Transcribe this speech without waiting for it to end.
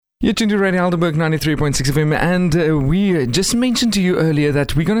You're tuned to Radio Alderberg 93.6 FM, and we just mentioned to you earlier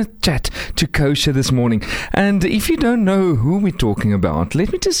that we're going to chat to Kosha this morning. And if you don't know who we're talking about,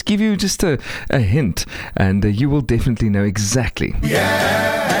 let me just give you just a hint, and you will definitely know exactly.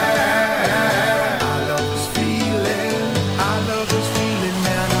 Yeah, I love this feeling,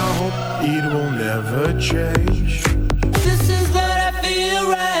 and I hope it will never change. This is what I feel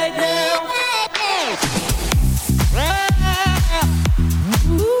right now.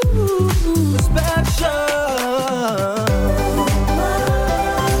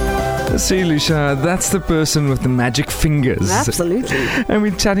 See, Lucia, that's the person with the magic fingers. Absolutely. And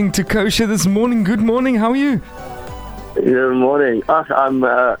we're chatting to Kosha this morning. Good morning. How are you? Good morning.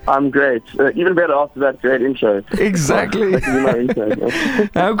 I'm great. Even better after that great intro. Exactly. That can be my intro.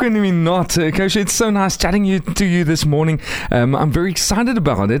 How can we not? Kosha, it's so nice chatting to you this morning. I'm very excited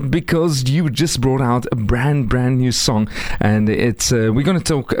about it because you just brought out a brand new song, and it's we're going to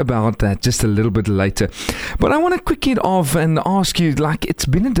talk about that just a little bit later. But I want to quick it off and ask you, like, it's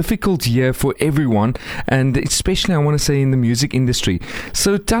been a difficult year for everyone, and especially I want to say in the music industry.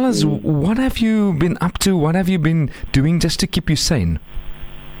 So tell us, what have you been up to? What have you been doing just to keep you sane?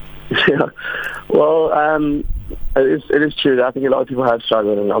 Yeah. Well, it is true. I think a lot of people have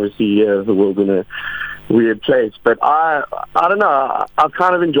struggled, and obviously the world's in a weird place. But I don't know. I've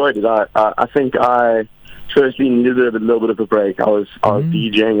kind of enjoyed it. I think I firstly needed a little bit of a break. I was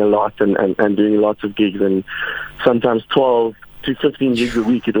DJing a lot and doing lots of gigs, and sometimes 12 to 15 gigs a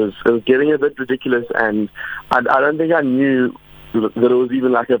week. It was getting a bit ridiculous, and I don't think I knew that it was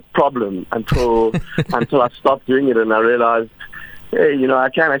even like a problem until I stopped doing it, and I realized, hey, I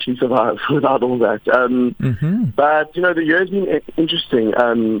can actually survive without all that. But the year's been interesting.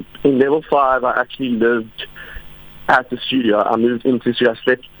 In level 5, I actually lived at the studio. I moved into the studio. I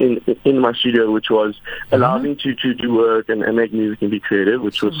slept in my studio, which was allowed me to do work and make music and be creative,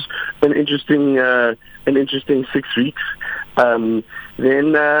 which was an interesting 6 weeks. Then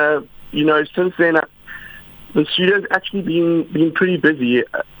since then, the studio's actually been pretty busy.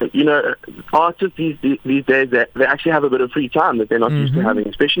 Artists these days, they actually have a bit of free time that they're not used to having,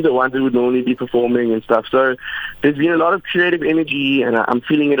 especially the ones who would normally be performing and stuff. So there's been a lot of creative energy, and I'm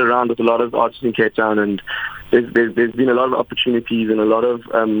feeling it around with a lot of artists in Cape Town, and there's been a lot of opportunities and a lot of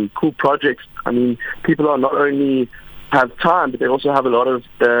cool projects. I mean, people are not only have time, but they also have a lot of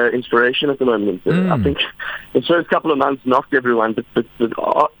inspiration at the moment. I think the first couple of months knocked everyone, but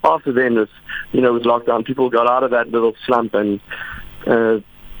after then, with lockdown, people got out of that little slump, and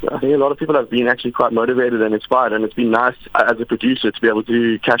I think a lot of people have been actually quite motivated and inspired, and it's been nice as a producer to be able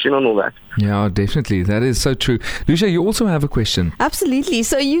to cash in on all that. Yeah, definitely. That is so true. Lucia, you also have a question. Absolutely.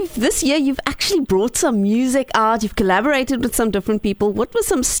 So this year you've actually brought some music out. You've collaborated with some different people. What were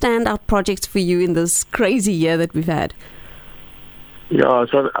some standout projects for you in this crazy year that we've had? Yeah,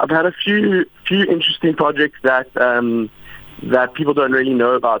 so I've had a few interesting projects that people don't really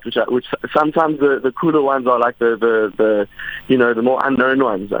know about, which sometimes the cooler ones are like the more unknown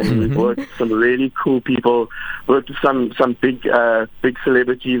ones. I mean, we've worked with some really cool people, worked with some big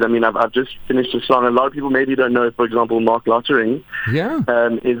celebrities. I mean, I've just finished a song. A lot of people maybe don't know, for example, Mark Lottering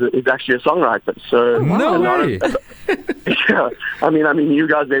is actually a songwriter. So no way. Yeah, I mean, you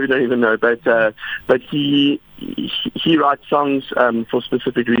guys maybe don't even know, but he writes songs for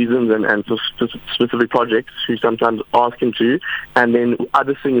specific reasons and for specific projects who sometimes ask him to, and then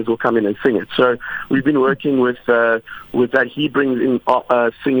other singers will come in and sing it. So we've been working with that. He brings in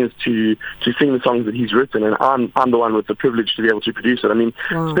singers to sing the songs that he's written, and I'm the one with the privilege to be able to produce it. I mean,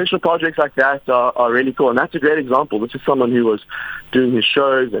 special projects like that are really cool, and that's a great example. This is someone who was doing his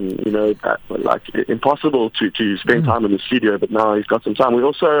shows, and like impossible to spend time in the studio, but now he's got some time. We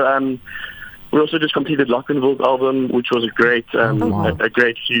also just completed Lockenville's album, which was a great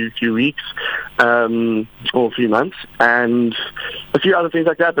few weeks or a few months, and a few other things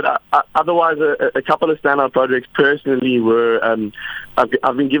like that. But otherwise, a couple of standout projects personally were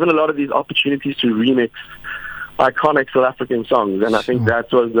I've been given a lot of these opportunities to remix iconic South African songs, and I think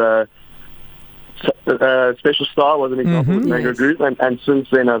that was Special Star was an example with Mega Group, and since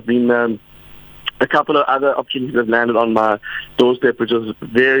then I've been a couple of other opportunities have landed on my doorstep, which was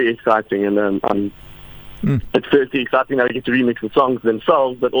very exciting. And it's firstly exciting that I get to remix the songs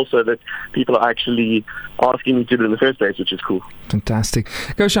themselves, but also that people are actually asking me to do it in the first place, which is cool. Fantastic.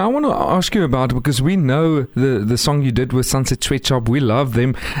 Kosha, I want to ask you about, because we know the song you did with Sunset Sweatshop. We love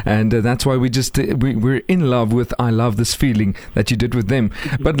them, and that's why we're in love with I Love This Feeling that you did with them.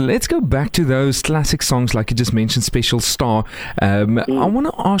 But let's go back to those classic songs like you just mentioned, Special Star. I want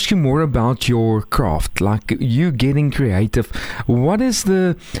to ask you more about your craft, like you getting creative. What is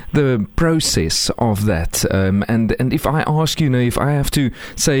the process of that? that? And if I ask you, if I have to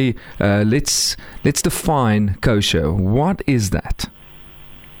say, let's define kosher, what is that?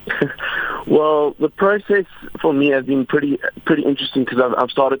 Well, the process for me has been pretty interesting because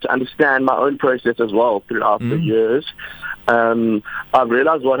I've started to understand my own process as well throughout the years. I've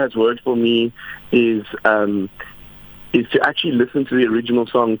realized what has worked for me is to actually listen to the original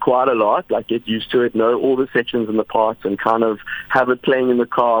song quite a lot, like get used to it, know all the sections and the parts, and kind of have it playing in the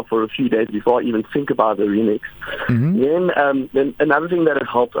car for a few days before I even think about the remix. Then another thing that has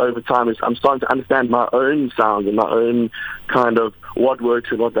helped over time is I'm starting to understand my own sound and my own kind of what works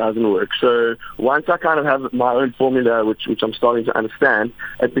and what doesn't work. So once I kind of have my own formula, which I'm starting to understand,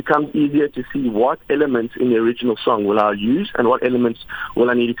 it becomes easier to see what elements in the original song will I use and what elements will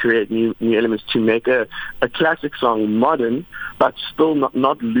I need to create new elements to make a classic song modern, but still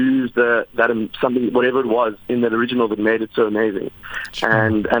not lose something, whatever it was in that original that made it so amazing.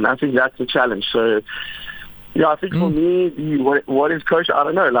 And I think that's the challenge. So yeah, I think for me, what is kosher? I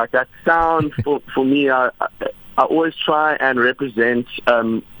don't know. Like that sound for me, I always try and represent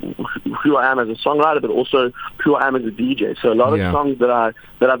who I am as a songwriter, but also who I am as a DJ. So a lot of songs that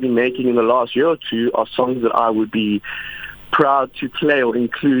I've been making in the last year or two are songs that I would be proud to play or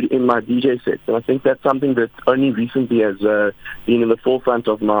include in my DJ sets. And I think that's something that only recently has been in the forefront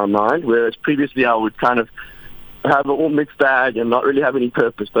of my mind, whereas previously I would kind of have an all mixed bag and not really have any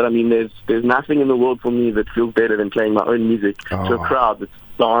purpose. But I mean, there's nothing in the world for me that feels better than playing my own music to a crowd that's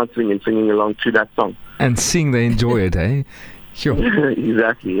dancing and singing along to that song. And seeing they enjoy it, eh? Sure.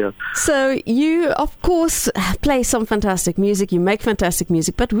 Exactly, yeah. So you, of course, play some fantastic music. You make fantastic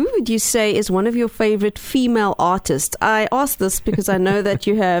music. But who would you say is one of your favorite female artists? I ask this because I know that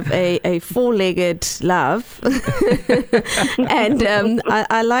you have a four-legged love. And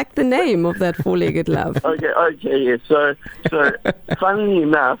I like the name of that four-legged love. Okay, yes. So funnily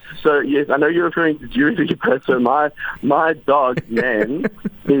enough, yes, I know you're referring to Dewey Leaper. So my dog's name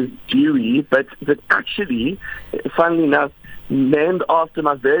is Dewey, but actually, funnily enough, named after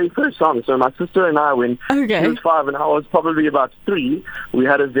my very first song. So my sister and I, when she was 5 and I was probably about 3, we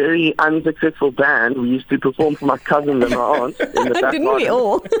had a very unsuccessful band. We used to perform for my cousin and my aunt in the back Didn't we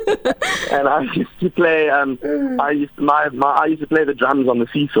all? And I used to play. I used to play the drums on the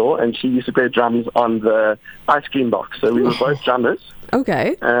seesaw, and she used to play drums on the ice cream box. So we were both drummers.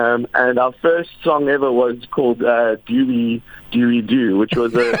 Okay. And our first song ever was called Dewey Dew, which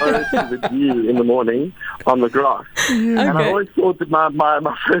was an ode to the dew in the morning on the grass. And I always thought that my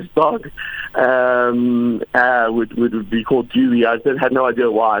first dog would be called Dewey. I had no idea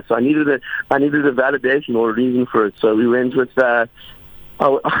why. So I needed a validation or a reason for it. So we went with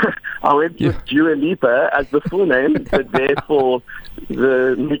I went with Dua Lipa as the full name, but therefore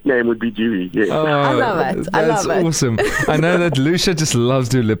the nickname would be Dewey. Yeah. Oh, I love it. That's awesome. I know that Lucia just loves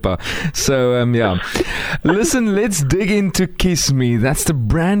Dua Lipa. So, yeah. Listen, let's dig into Kiss Me. That's the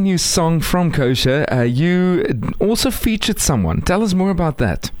brand new song from Kosher. You also featured someone. Tell us more about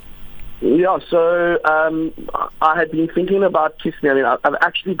that. Yeah, so I had been thinking about Kiss Me. I mean, I've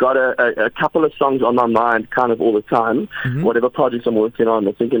actually got a couple of songs on my mind kind of all the time, whatever projects I'm working on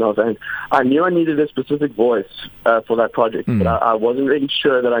or thinking of. And I knew I needed a specific voice for that project, but I wasn't really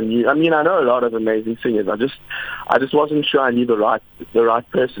sure that I knew. I mean, I know a lot of amazing singers. I just wasn't sure I knew the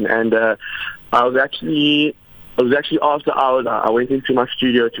right person. And I was actually after hours, I went into my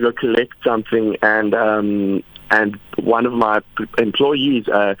studio to go collect something, and one of my employees,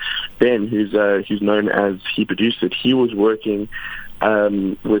 Ben, who's known as he produced it, he was working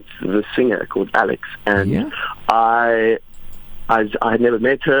with the singer called Alex, and I had never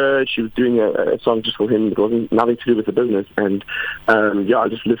met her. She was doing a song just for him. It wasn't nothing to do with the business, and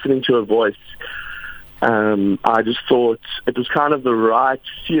just listening to her voice, I just thought it was kind of the right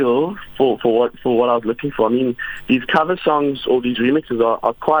feel for what I was looking for. I mean, these cover songs or these remixes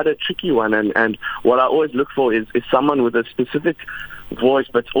are quite a tricky one, and what I always look for is someone with a specific voice,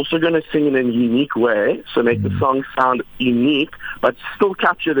 but also going to sing in a unique way, so make the song sound unique, but still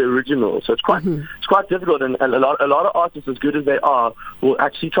capture the original. So it's quite difficult, and a lot of artists, as good as they are, will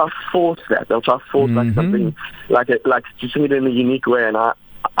actually try to force that. They'll try to force like something like to sing it in a unique way, and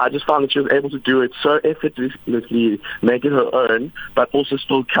I just found that she was able to do it so effortlessly, make it her own, but also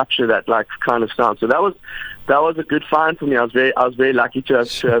still capture that like kind of sound. So that was a good find for me. I was very lucky to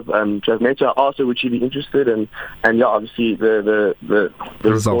have met her. I asked her would she be interested, and yeah, obviously the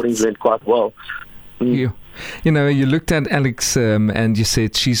recordings went quite well. You you looked at Alex and you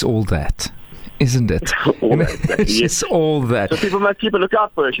said she's all that. Isn't it? She's all that. So people must keep a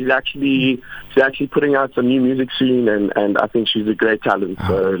lookout for her. She's actually putting out some new music soon, and I think she's a great talent.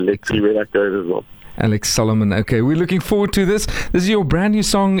 So let's see where that goes as well. Alex Solomon. Okay, we're looking forward to this. This is your brand new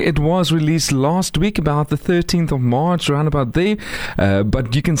song. It was released last week, about the 13th of March, around about there.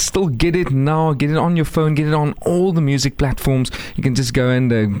 But you can still get it now. Get it on your phone. Get it on all the music platforms. You can just go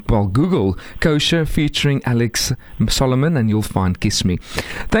and, Google Kosher featuring Alex Solomon and you'll find Kiss Me.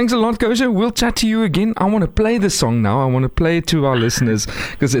 Thanks a lot, Kosher. We'll chat to you again. I want to play the song now. I want to play it to our listeners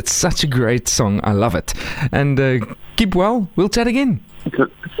because it's such a great song. I love it. And keep well. We'll chat again.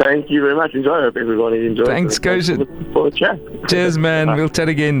 Thank you very much. Enjoy. I hope everybody enjoys. Thanks, Kosher. For a chat. Cheers, man. We'll chat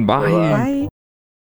again. Bye. Bye.